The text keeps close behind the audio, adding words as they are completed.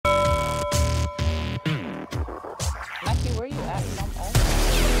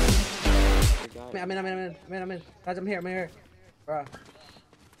I'm in. Guys, I'm here. Bro.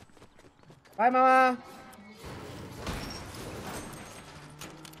 Bye, mama.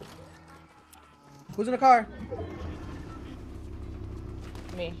 Who's in the car?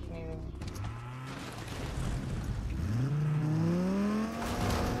 Me.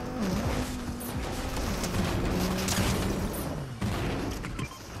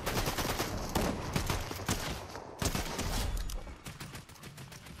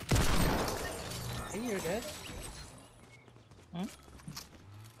 Hey, you're dead. Hmm?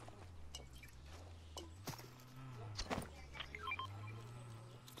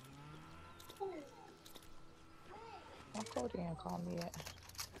 My Cody didn't call me yet.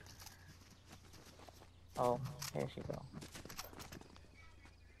 Oh, here she go.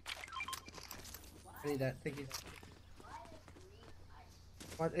 I need that. Thank you.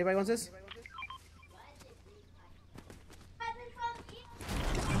 Anybody wants this?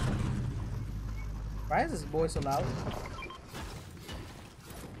 Why is this boy so loud?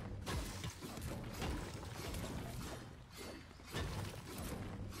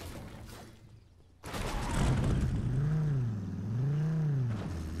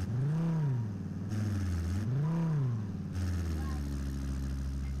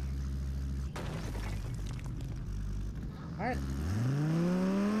 Alright.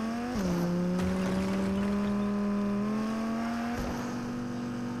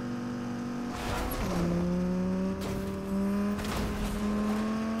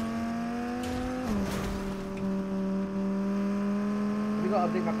 Let me go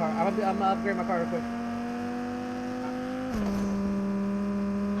update my car. I'm gonna upgrade my car real quick.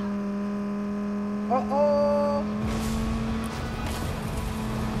 Uh-oh!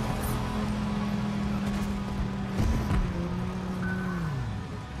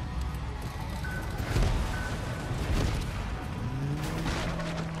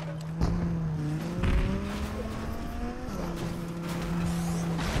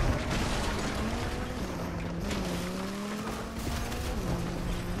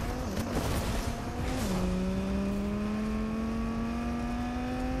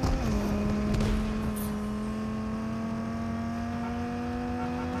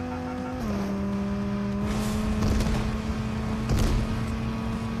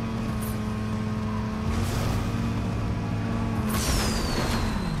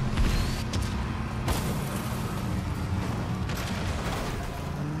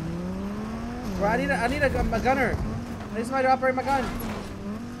 Bro, I need a gunner. I need somebody to operate my gun.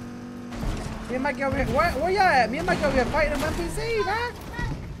 Me and Mike over here. Where y'all at? Me and Mike over here fighting them NPCs, huh?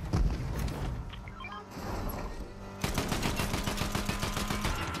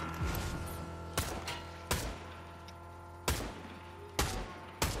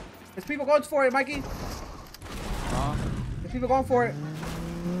 There's people going for it, Mikey. Huh? There's people going for it.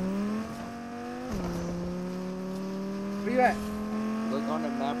 Where you at? Look on the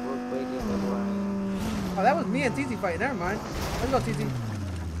map real quick and look where I am. Oh, that was me and TT fighting. Never mind. Let's go, TT.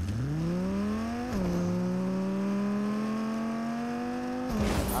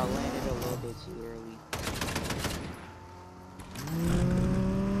 I landed a little bit too early.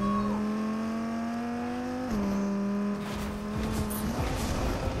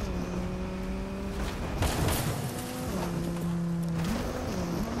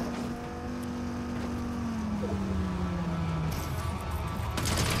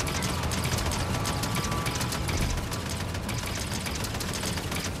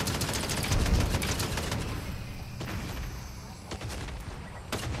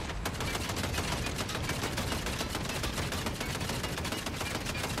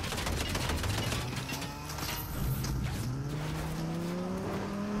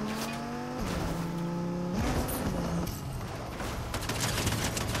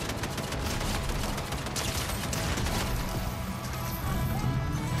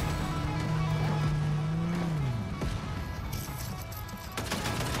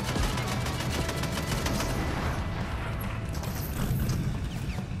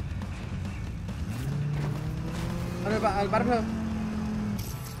 Al bottom.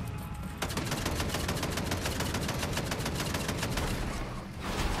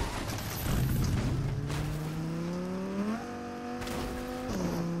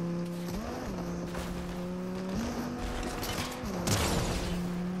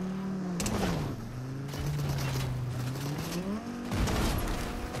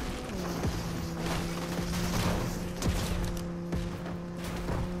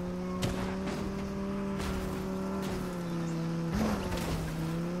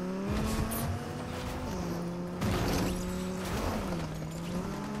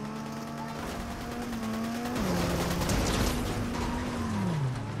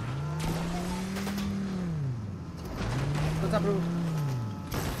 What's up, bro?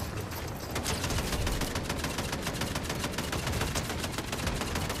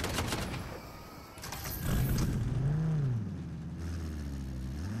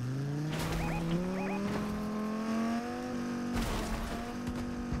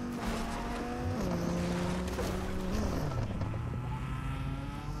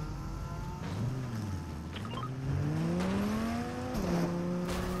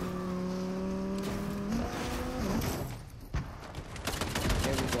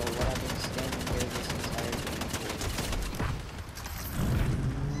 There we go. What I've been standing here this entire game for.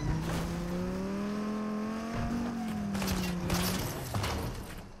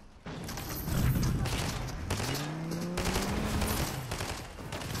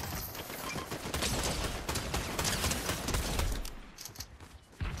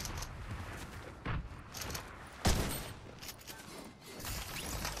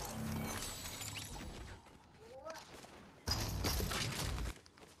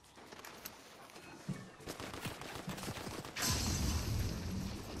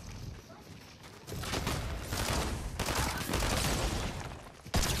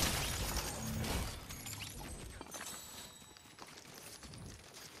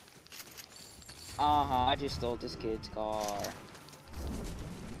 I just stole this kid's car.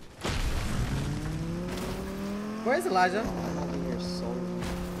 Where's Elijah? I'm over here soloing.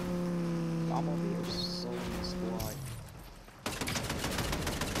 I'm over here soloing squad.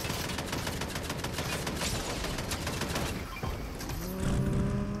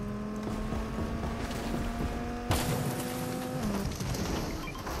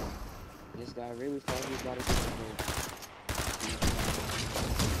 This guy really thought he got a good.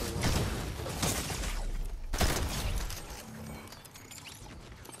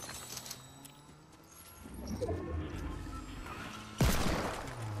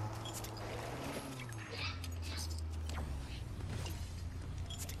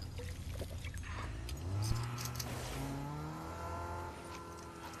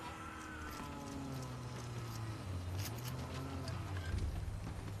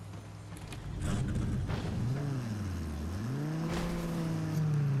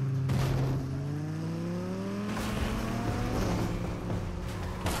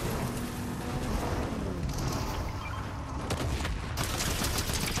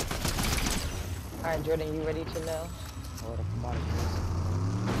 Alright, Jordan, you ready to know? Hold up, come on,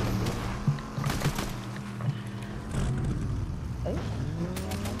 Oh.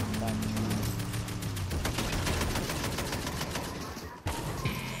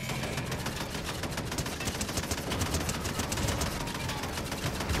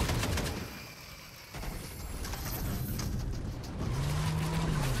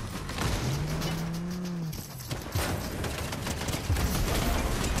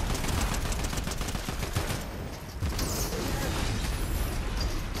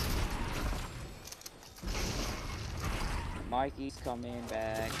 Mikey's coming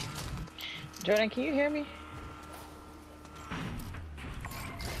back. Jordan, can you hear me?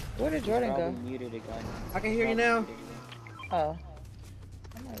 Where did Jordan go? Muted again. I can hear you now. Oh.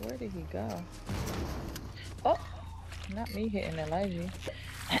 I'm like, where did he go? Oh, not me hitting Elijah.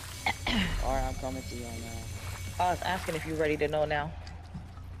 Alright, I'm coming to you now. I was asking if you're ready to know now.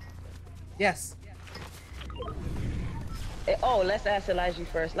 Yes. Oh, let's ask Elijah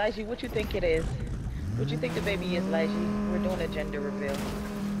first. Elijah, what you think it is? What you think the baby is, Elijah? We're doing a gender reveal.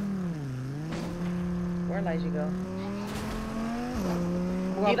 Where Elijah go?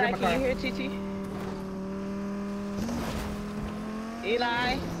 Eli, can you hear TT?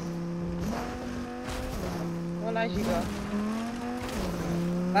 Eli? Where Elijah go?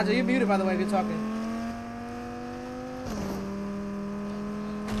 Elijah, you're muted, by the way, if you're talking.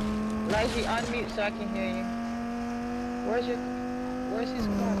 Elijah, unmute so I can hear you. Where's his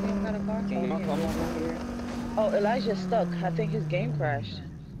car? He don't got a car? Come on, come over here. Oh, Elijah's stuck. I think his game crashed.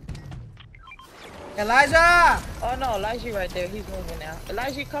 Elijah! Oh no, Elijah right there. He's moving now.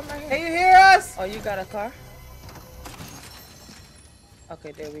 Elijah, come right here. Can you hear us? Oh, you got a car?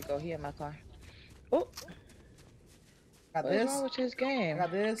 Okay, there we go. He in my car. Oh, Got what this. is wrong with his game?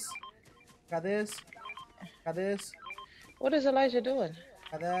 Got this. Got this. Got this. What is Elijah doing?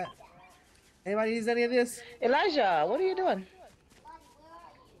 Got that. Anybody needs any of this? Elijah, what are you doing?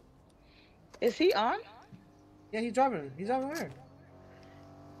 Is he on? Yeah, he's driving. He's driving here.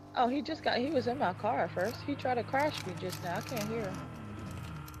 Oh, he was in my car at first. He tried to crash me just now. I can't hear him.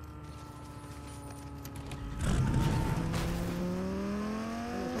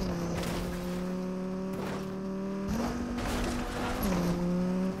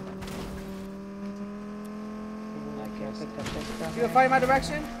 I can't pick up this stuff. You gonna fight in my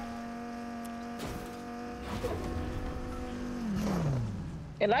direction?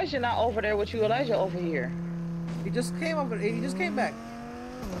 Elijah not over there with you. Elijah over here. He just came over. He just came back.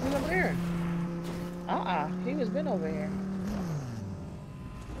 He's over here. He was been over here.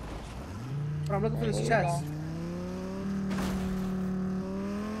 But I'm looking for Where this you chest. going?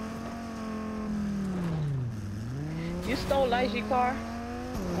 You stole Elijah's car?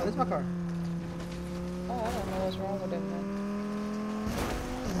 Oh, this is my car. Oh, I don't know what's wrong with him then.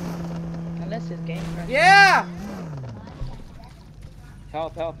 Unless his game crashed. Yeah!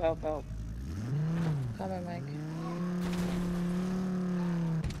 Help, help, help, help. Come in, Mike.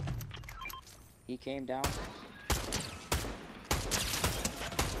 He came down.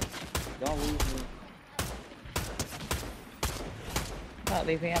 Don't leave me. Not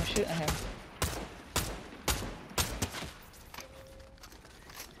leaving, I'm shooting him.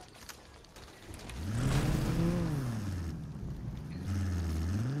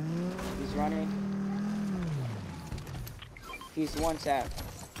 He's running. He's one tap.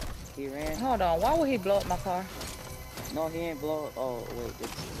 He ran. Hold on, why would he blow up my car? No, he ain't blow. Oh, wait.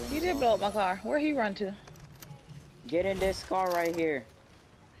 He did blow up my car. Where'd he run to? Get in this car right here.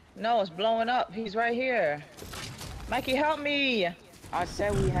 No, it's blowing up. He's right here. Mikey, help me. I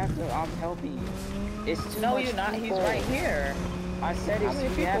said we have to. I'm helping you. It's too No, much you're not. He's people. right here. I said How it's, many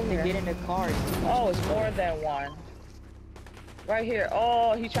we people have here? to get in the car. It's too much Oh, it's people. more than one. Right here.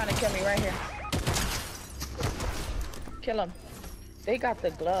 Oh, he's trying to kill me right here. Kill him. They got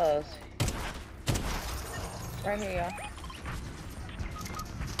the gloves. Right here, y'all.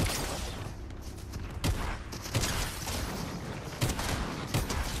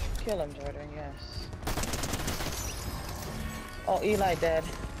 Kill him, Jordan, yes. Oh, Eli dead.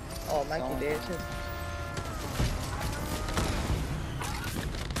 Oh, Mikey dead too.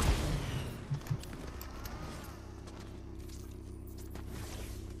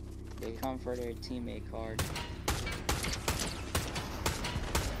 They come for their teammate card.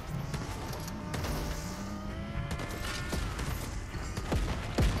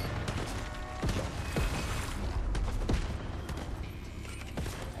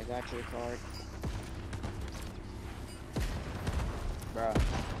 I got your card. Bruh.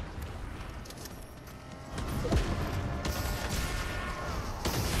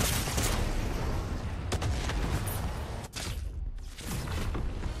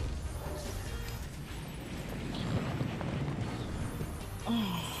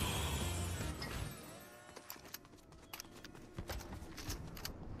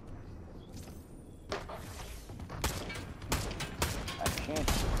 I can't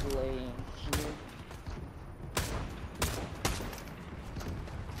play in here.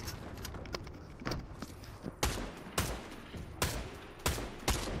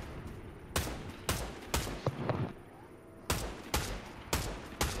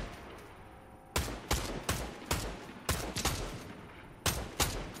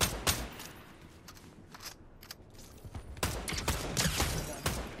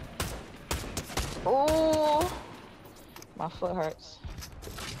 Oh, my foot hurts.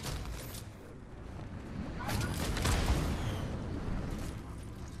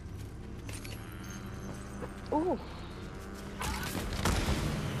 Ooh.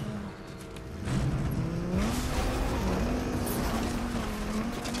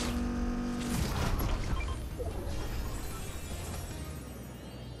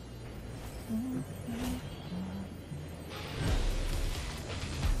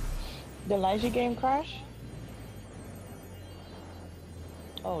 The Elijah game crash?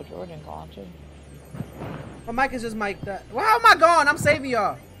 Oh, Jordan gone too. My mic is just mic'd up. Well, how am I gone? I'm saving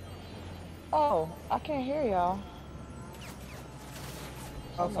y'all. Oh, I can't hear y'all.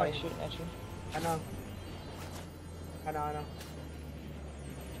 Oh, Somebody fine. shooting at you. I know. I know.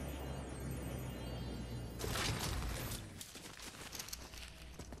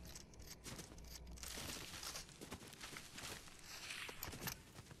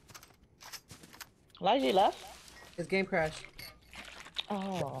 Elijah left? His game crashed.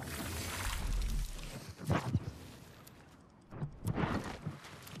 Oh.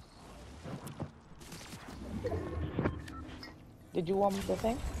 Did you want the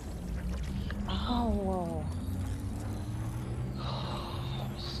thing? Oh.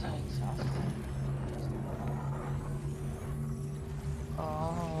 I'm so exhausted.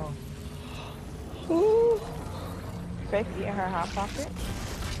 Oh. Ooh. Faith eating her hot pocket?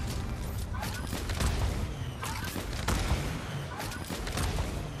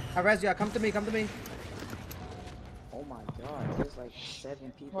 I res y'all. Come to me. Oh my god, there's like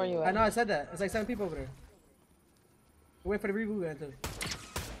 7 people. Where you I at? know I said that. It's like 7 people over there. Wait for the reboot, Anthony.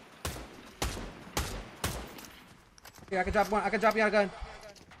 Here, I can drop one. I can drop you out a gun.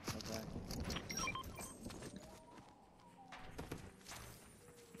 Okay.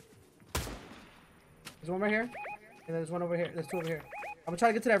 one right here, and then there's one over here. There's two over here. I'm gonna try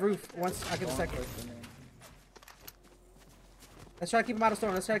to get to that roof once I get the second. Let's try to keep him out of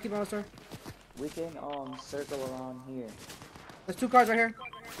storm. Let's try to keep him out of storm. We can circle around here. There's two cars right here.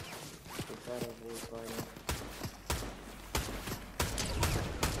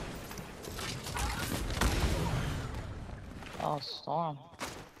 Oh, storm.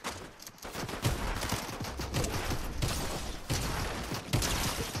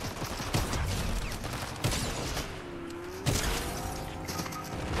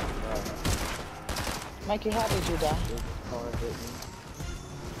 Mikey, how did you die?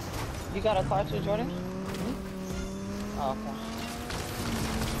 You got a car too, Jordan? Mm-hmm. Oh, okay.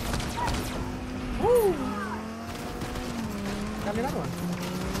 Woo! Got me another one.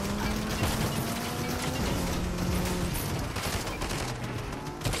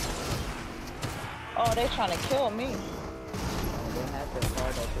 Oh, they trying to kill me. They have their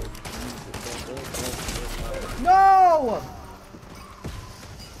car that they No!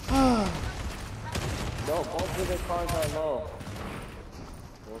 No, both of their cars are low.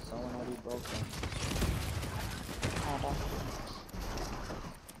 Well, someone already broke them. Hold on.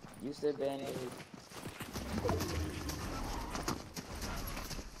 Use their band-aid.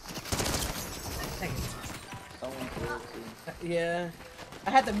 Dang it. Someone killed too. Yeah. I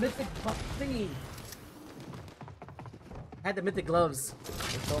had the mythic thingy. I had the mythic gloves.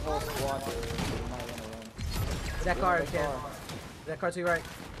 It's the whole squad there. They might want to run. That car, yeah. That car to your right.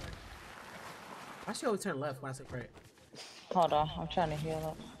 I should always turn left when I say right. Hold on, I'm trying to heal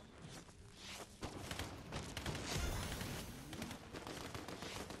up.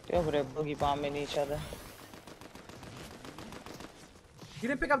 They're over there boogie bombing each other. You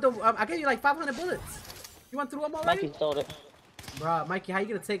didn't pick up the. I gave you like 500 bullets. You went through them already? Mikey stole it. Bruh, Mikey, how you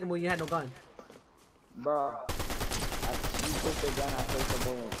gonna take them when you had no gun? Bro, you took the gun, I took the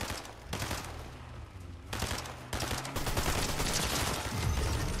bullet.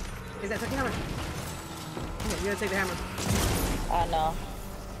 Is that second hammer? Here, you're gonna take the hammer. I know.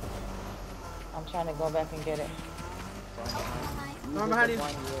 I'm trying to go back and get it. Someone behind you.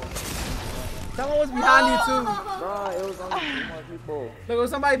 Someone was behind you too. Bro, it was only 2 more people. Look, there was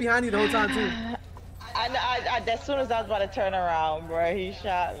somebody behind you the whole time too. I as soon as I was about to turn around, bro, he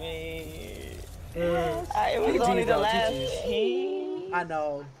shot me. Yeah. It was GG's only the though, last GG's. team. I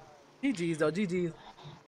know. GG's though, GG's.